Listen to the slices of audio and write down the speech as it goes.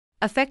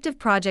Effective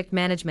project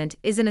management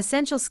is an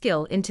essential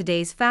skill in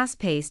today's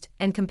fast-paced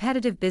and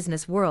competitive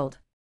business world.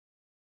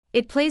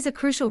 It plays a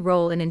crucial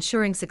role in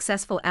ensuring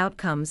successful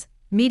outcomes,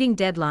 meeting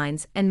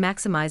deadlines, and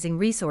maximizing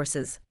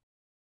resources.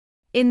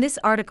 In this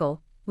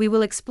article, we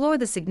will explore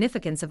the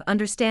significance of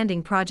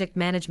understanding project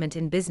management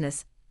in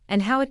business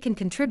and how it can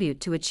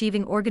contribute to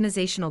achieving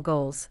organizational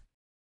goals.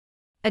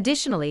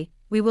 Additionally,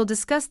 we will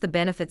discuss the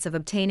benefits of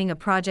obtaining a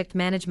project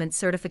management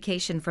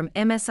certification from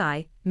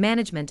MSI,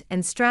 Management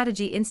and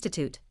Strategy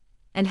Institute,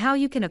 and how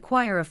you can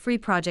acquire a free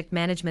project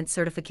management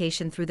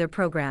certification through their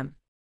program.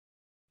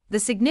 The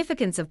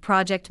significance of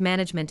project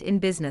management in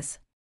business.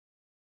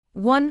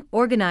 1.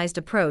 Organized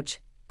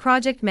approach.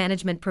 Project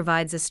management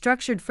provides a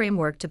structured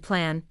framework to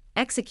plan,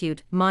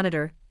 execute,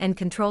 monitor, and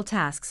control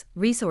tasks,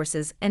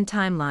 resources, and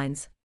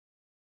timelines.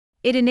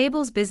 It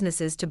enables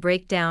businesses to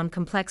break down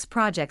complex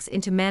projects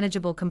into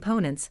manageable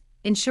components,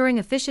 ensuring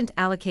efficient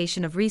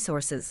allocation of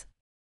resources.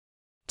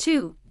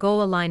 2.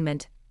 Goal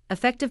alignment.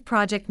 Effective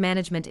project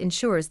management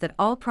ensures that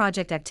all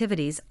project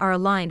activities are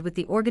aligned with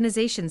the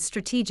organization's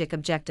strategic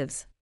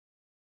objectives.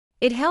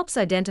 It helps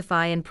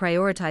identify and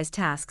prioritize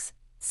tasks,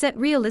 set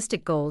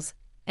realistic goals,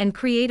 and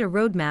create a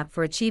roadmap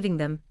for achieving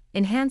them,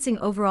 enhancing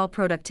overall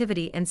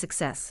productivity and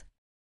success.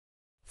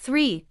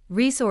 3.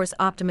 Resource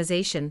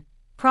optimization.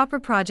 Proper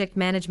project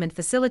management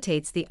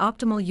facilitates the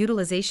optimal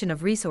utilization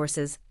of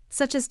resources,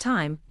 such as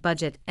time,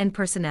 budget, and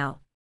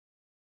personnel.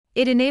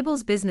 It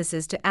enables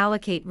businesses to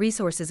allocate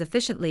resources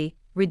efficiently,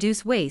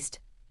 reduce waste,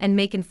 and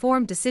make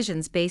informed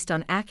decisions based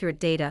on accurate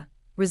data,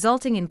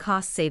 resulting in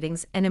cost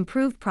savings and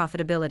improved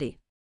profitability.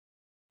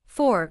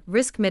 4.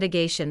 Risk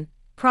mitigation.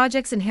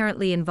 Projects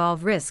inherently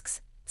involve risks,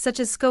 such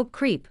as scope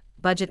creep,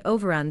 budget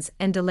overruns,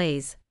 and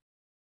delays.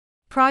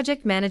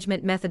 Project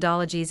management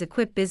methodologies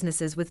equip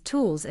businesses with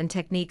tools and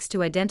techniques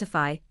to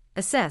identify,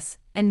 assess,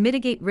 and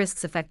mitigate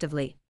risks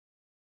effectively.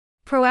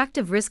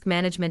 Proactive risk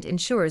management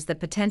ensures that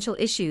potential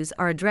issues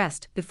are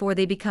addressed before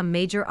they become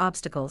major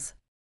obstacles.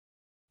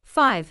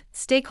 5.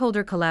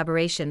 Stakeholder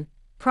collaboration.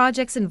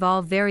 Projects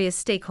involve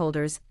various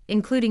stakeholders,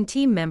 including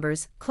team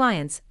members,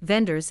 clients,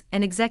 vendors,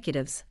 and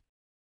executives.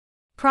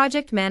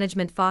 Project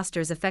management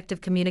fosters effective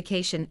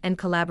communication and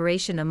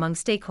collaboration among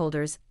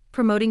stakeholders,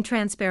 promoting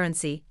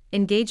transparency,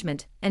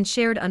 engagement, and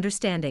shared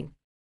understanding.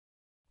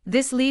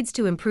 This leads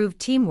to improved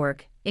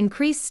teamwork,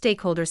 increased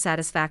stakeholder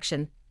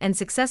satisfaction, and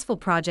successful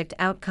project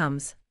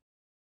outcomes.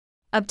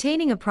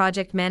 Obtaining a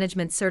project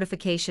management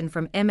certification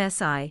from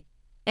MSI.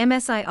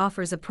 MSI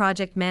offers a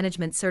project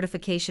management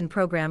certification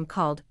program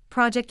called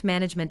Project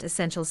Management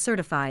Essentials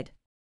Certified.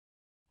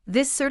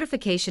 This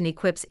certification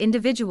equips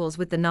individuals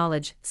with the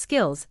knowledge,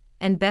 skills,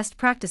 and best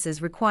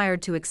practices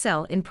required to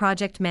excel in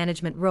project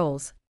management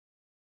roles.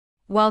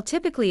 While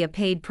typically a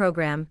paid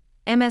program,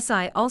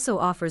 MSI also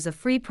offers a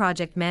free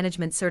project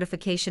management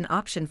certification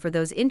option for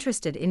those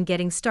interested in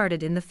getting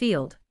started in the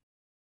field.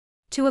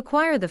 To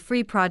acquire the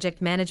free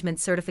project management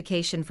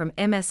certification from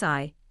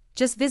MSI,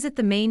 just visit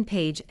the main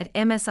page at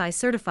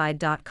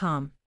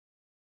msicertified.com.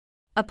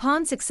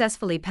 Upon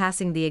successfully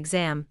passing the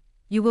exam,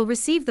 you will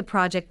receive the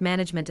Project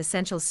Management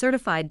Essentials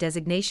Certified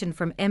designation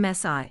from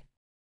MSI.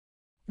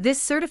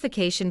 This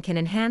certification can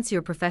enhance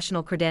your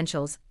professional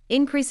credentials,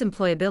 increase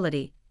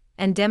employability,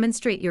 and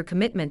demonstrate your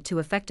commitment to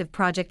effective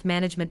project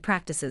management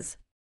practices.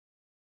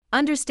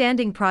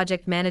 Understanding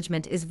project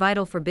management is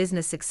vital for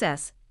business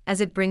success,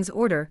 as it brings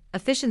order,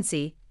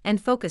 efficiency,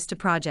 and focus to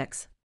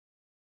projects.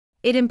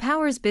 It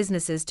empowers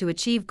businesses to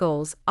achieve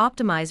goals,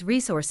 optimize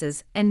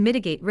resources, and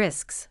mitigate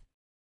risks.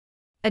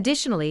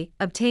 Additionally,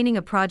 obtaining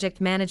a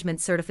project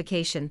management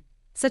certification,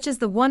 such as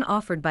the one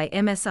offered by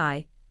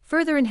MSI,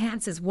 further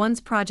enhances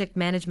one's project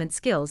management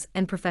skills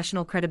and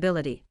professional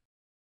credibility.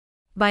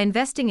 By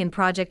investing in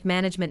project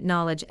management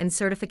knowledge and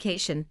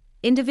certification,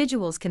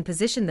 individuals can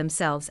position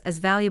themselves as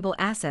valuable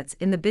assets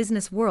in the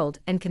business world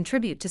and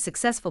contribute to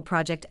successful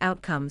project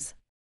outcomes.